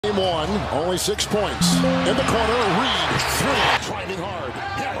game one, only 6 points. In the corner, Reid, three. Driving hard,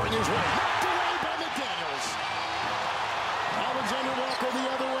 hammering his way. Knocked away by McDaniels. Alexander Walker the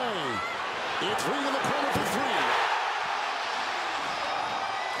other way. It's Reid in the corner for three.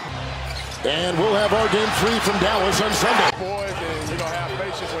 And we'll have our game 3 from Dallas on Sunday. Boys, and have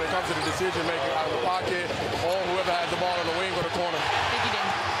patience when it comes to the decision making out of the pocket, or whoever has the ball in the wing or the corner.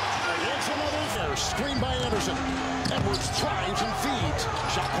 It's another there. Screen by Anderson. Edwards drives and feeds.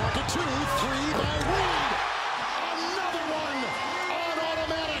 Shot clock at 2. 3 by Reid. Another one on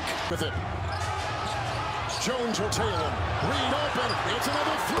automatic. With it. Jones will tail him. Reid open. It's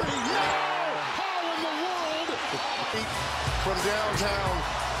another 3. No! How in the world? From downtown,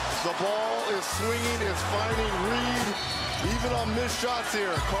 the ball is swinging, it's finding Reid. Even on missed shots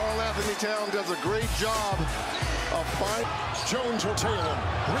here, Karl-Anthony Towns does a great job of finding. Jones will tail him.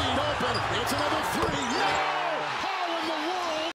 Reid open. It's another 3. No!